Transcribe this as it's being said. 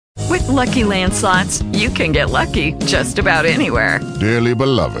Lucky Land Slots, you can get lucky just about anywhere. Dearly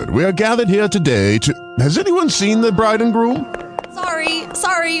beloved, we are gathered here today to... Has anyone seen the bride and groom?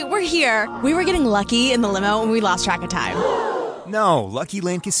 Sorry, we're here. We were getting lucky in the limo and we lost track of time. No, Lucky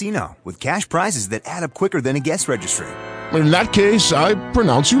Land Casino, with cash prizes that add up quicker than a guest registry. In that case, I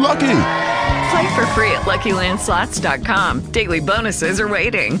pronounce you lucky. Play for free at LuckyLandSlots.com. Daily bonuses are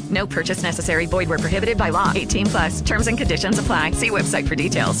waiting. No purchase necessary. Void where prohibited by law. 18+. Terms and conditions apply. See website for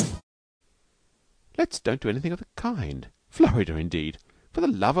details. Let's don't do anything of the kind. Florida, indeed. For the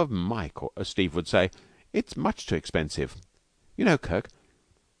love of Mike, or as Steve would say, it's much too expensive. You know, Kirk,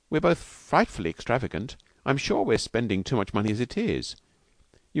 we're both frightfully extravagant. I'm sure we're spending too much money as it is.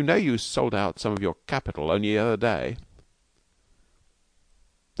 You know you sold out some of your capital only the other day.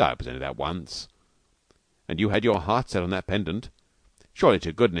 I was only that once. And you had your heart set on that pendant. Surely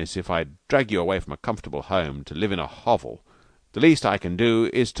to goodness, if I drag you away from a comfortable home to live in a hovel, the least I can do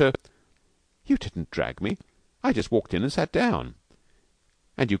is to... You didn't drag me. I just walked in and sat down.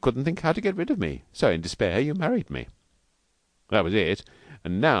 And you couldn't think how to get rid of me. So in despair you married me. That was it.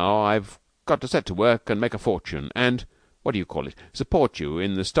 And now I've got to set to work and make a fortune and, what do you call it, support you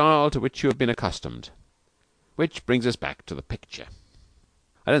in the style to which you have been accustomed. Which brings us back to the picture.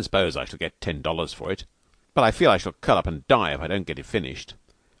 I don't suppose I shall get $10 for it, but I feel I shall curl up and die if I don't get it finished.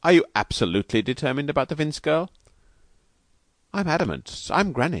 Are you absolutely determined about the Vince girl? I'm adamant.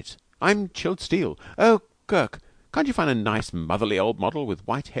 I'm granite. I'm chilled steel. Oh, Kirk, can't you find a nice motherly old model with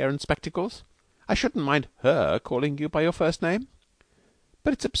white hair and spectacles? I shouldn't mind her calling you by your first name.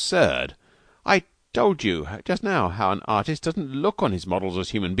 But it's absurd. I told you just now how an artist doesn't look on his models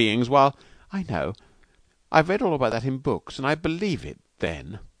as human beings, while... I know. I've read all about that in books, and I believe it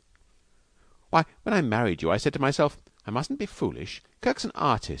then. Why, when I married you, I said to myself, I mustn't be foolish. Kirk's an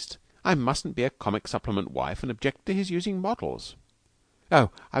artist. I mustn't be a comic supplement wife and object to his using models. Oh,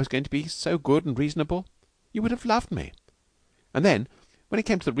 I was going to be so good and reasonable. You would have loved me. And then, when it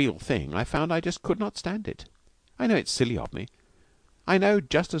came to the real thing, I found I just could not stand it. I know it's silly of me. I know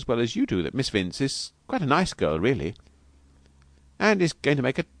just as well as you do that Miss Vince is quite a nice girl, really, and is going to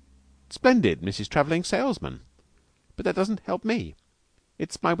make a splendid Mrs. Travelling Salesman. But that doesn't help me.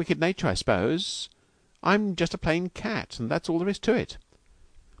 It's my wicked nature, I suppose. I'm just a plain cat, and that's all there is to it.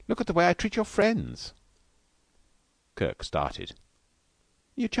 Look at the way I treat your friends. Kirk started.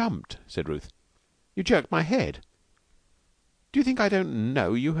 You jumped, said Ruth. You jerked my head. Do you think I don't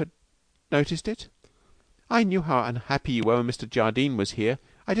know you had noticed it? I knew how unhappy you were when Mr. Jardine was here.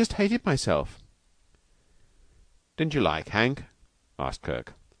 I just hated myself. Didn't you like Hank? Asked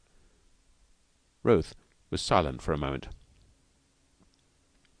Kirk. Ruth was silent for a moment.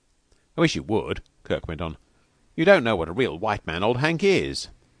 I wish you would, Kirk went on. You don't know what a real white man old Hank is.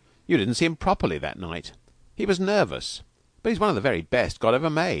 You didn't see him properly that night. He was nervous, but he's one of the very best God ever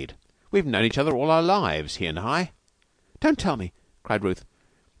made. We've known each other all our lives, he and I. Don't tell me, cried Ruth.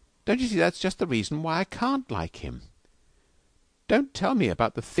 Don't you see that's just the reason why I can't like him? Don't tell me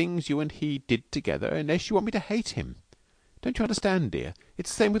about the things you and he did together unless you want me to hate him. Don't you understand, dear?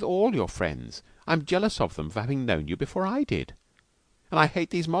 It's the same with all your friends. I'm jealous of them for having known you before I did. And I hate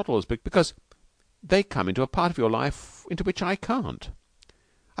these models because they come into a part of your life into which I can't.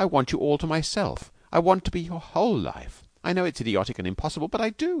 I want you all to myself. I want to be your whole life. I know it's idiotic and impossible, but I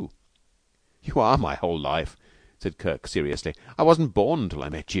do. You are my whole life, said Kirk seriously. I wasn't born till I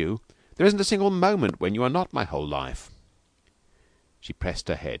met you. There isn't a single moment when you are not my whole life. She pressed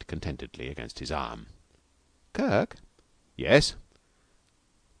her head contentedly against his arm. Kirk? Yes?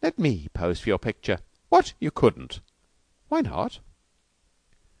 Let me pose for your picture. What? You couldn't. Why not?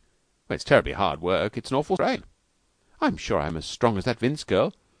 Well, it's terribly hard work. It's an awful strain. I'm sure I'm as strong as that Vince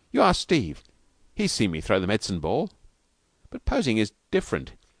girl. You ask Steve. He's seen me throw the medicine ball. But posing is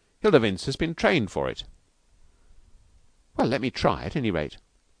different. Hilda Vince has been trained for it. Well, let me try at any rate.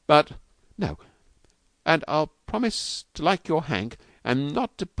 But no. And I'll promise to like your Hank and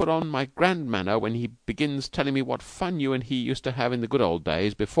not to put on my grand manner when he begins telling me what fun you and he used to have in the good old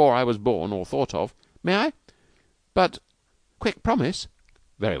days before I was born or thought of. May I? But quick, promise.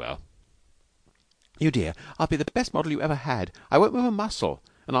 Very well. You dear, I'll be the best model you ever had. I won't move a muscle,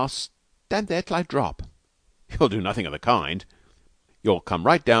 and I'll stand there till I drop. You'll do nothing of the kind. You'll come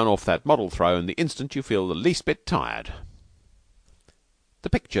right down off that model throne the instant you feel the least bit tired. The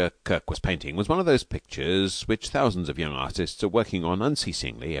picture Kirk was painting was one of those pictures which thousands of young artists are working on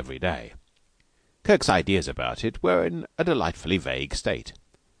unceasingly every day. Kirk's ideas about it were in a delightfully vague state.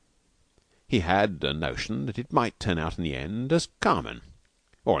 He had a notion that it might turn out in the end as Carmen.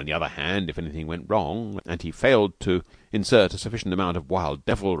 Or, on the other hand, if anything went wrong, and he failed to insert a sufficient amount of wild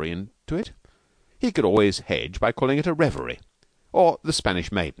devilry into it, he could always hedge by calling it a reverie, or the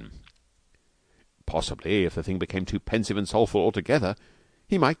Spanish Maiden. Possibly, if the thing became too pensive and soulful altogether,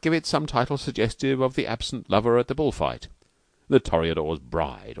 he might give it some title suggestive of the absent lover at the bullfight, the Toreador's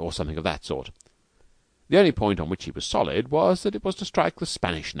Bride, or something of that sort. The only point on which he was solid was that it was to strike the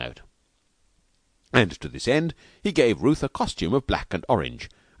Spanish note. And to this end he gave Ruth a costume of black and orange,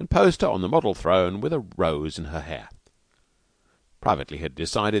 and posed her on the model throne with a rose in her hair. Privately he had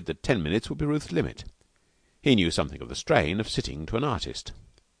decided that 10 minutes would be Ruth's limit. He knew something of the strain of sitting to an artist.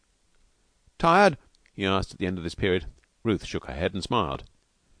 "Tired?" he asked at the end of this period. Ruth shook her head and smiled.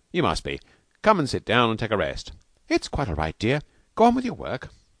 "You must be. Come and sit down and take a rest." "It's quite all right, dear. Go on with your work."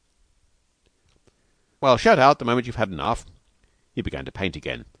 "Well, shout out the moment you've had enough." He began to paint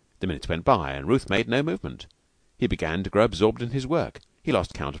again. The minutes went by, and Ruth made no movement. He began to grow absorbed in his work. He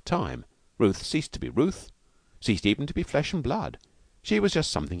lost count of time. Ruth ceased to be Ruth, ceased even to be flesh and blood. She was just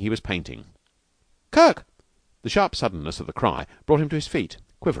something he was painting. "Kirk!" The sharp suddenness of the cry brought him to his feet,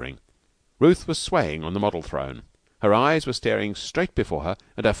 quivering. Ruth was swaying on the model throne. Her eyes were staring straight before her,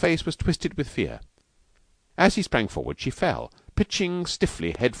 and her face was twisted with fear. As he sprang forward, she fell, pitching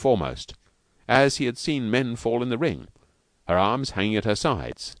stiffly head foremost, as he had seen men fall in the ring, her arms hanging at her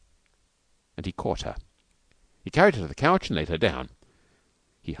sides. And he caught her. He carried her to the couch and laid her down.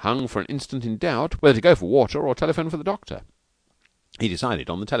 He hung for an instant in doubt whether to go for water or telephone for the doctor. He decided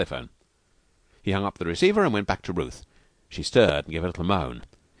on the telephone. He hung up the receiver and went back to Ruth. She stirred and gave a little moan.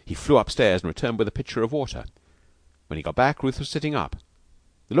 He flew upstairs and returned with a pitcher of water. When he got back, Ruth was sitting up.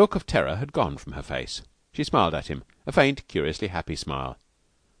 The look of terror had gone from her face. She smiled at him, a faint, curiously happy smile.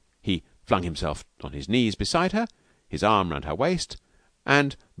 He flung himself on his knees beside her, his arm round her waist,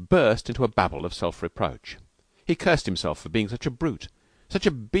 and burst into a babble of self-reproach. He cursed himself for being such a brute, such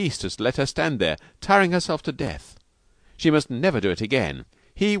a beast as to let her stand there, tiring herself to death. She must never do it again.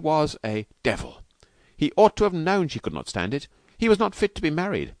 He was a devil. He ought to have known she could not stand it. He was not fit to be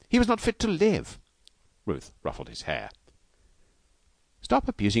married. He was not fit to live. Ruth ruffled his hair. "Stop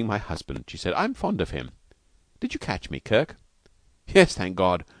abusing my husband," she said. "I'm fond of him. Did you catch me, Kirk?" "Yes, thank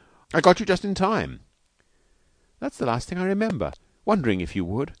God. I got you just in time." "That's the last thing I remember. Wondering if you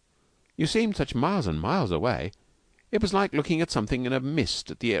would. You seemed such miles and miles away. It was like looking at something in a mist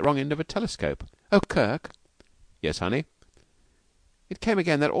at the wrong end of a telescope. Oh, Kirk." "Yes, honey." "It came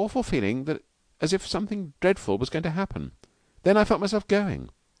again, that awful feeling that as if something dreadful was going to happen. Then I felt myself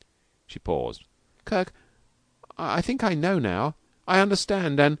going." She paused. "Kirk, I think I know now. I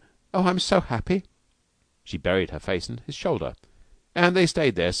understand, and oh, I'm so happy." She buried her face in his shoulder, and they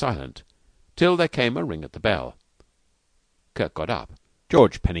stayed there silent till there came a ring at the bell. Kirk got up.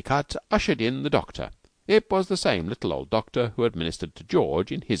 George Pennicut ushered in the doctor. It was the same little old doctor who had ministered to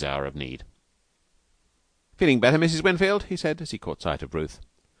George in his hour of need. "Feeling better, Mrs. Winfield?" he said, as he caught sight of Ruth.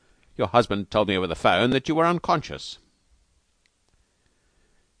 "Your husband told me over the phone that you were unconscious."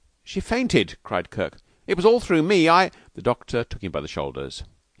 "She fainted," cried Kirk. "It was all through me. The doctor took him by the shoulders.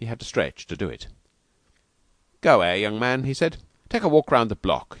 He had to stretch to do it. "Go air, young man," he said. "Take a walk round the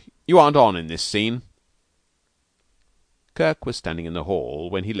block. You aren't on in this scene." Kirk was standing in the hall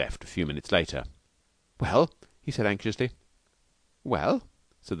when he left a few minutes later. "Well?" he said anxiously. "Well?"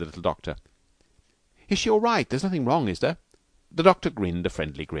 said the little doctor. "Is she all right? There's nothing wrong, is there?" The doctor grinned a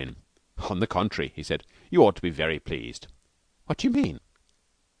friendly grin. "On the contrary," he said, "you ought to be very pleased." "What do you mean?"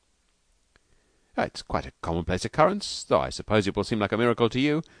 "It's quite a commonplace occurrence, though I suppose it will seem like a miracle to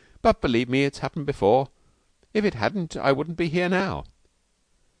you. But believe me, it's happened before. If it hadn't, I wouldn't be here now."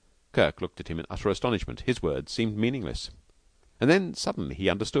 Kirk looked at him in utter astonishment. His words seemed meaningless. And then suddenly he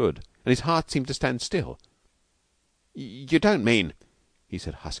understood, and his heart seemed to stand still. "You don't mean—" he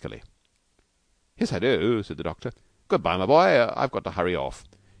said huskily. "Yes, I do," said the doctor. "Good-bye, my boy. I've got to hurry off.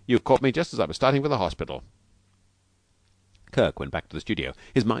 You've caught me just as I was starting for the hospital." Kirk went back to the studio,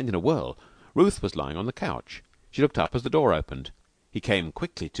 his mind in a whirl. Ruth was lying on the couch. She looked up as the door opened. He came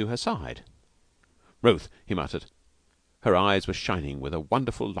quickly to her side. "Ruth," he muttered. Her eyes were shining with a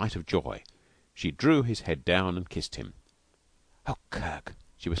wonderful light of joy. She drew his head down and kissed him. "Oh, Kirk,"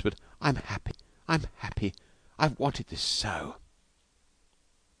 she whispered, "I'm happy. I'm happy. I've wanted this so."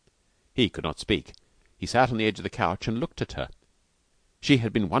 He could not speak. He sat on the edge of the couch and looked at her. She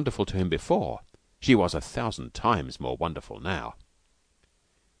had been wonderful to him before. She was 1,000 times more wonderful now.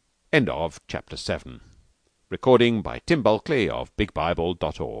 End of Chapter 7. Recording by Tim Bulkley of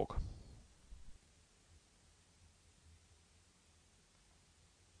BigBible.org.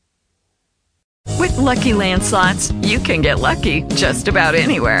 With Lucky Land Slots, you can get lucky just about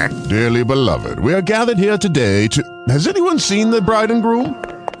anywhere. Dearly beloved, we are gathered here today to... Has anyone seen the bride and groom?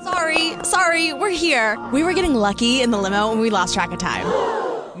 Sorry, we're here. We were getting lucky in the limo and we lost track of time.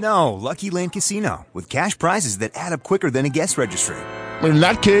 No, Lucky Land Casino, with cash prizes that add up quicker than a guest registry. in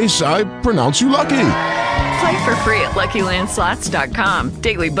that case, I pronounce you lucky. Play for free at LuckyLandSlots.com.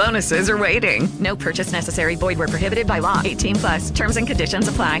 Daily bonuses are waiting. No purchase necessary. Void where prohibited by law. 18+. Terms and conditions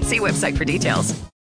apply. See website for details.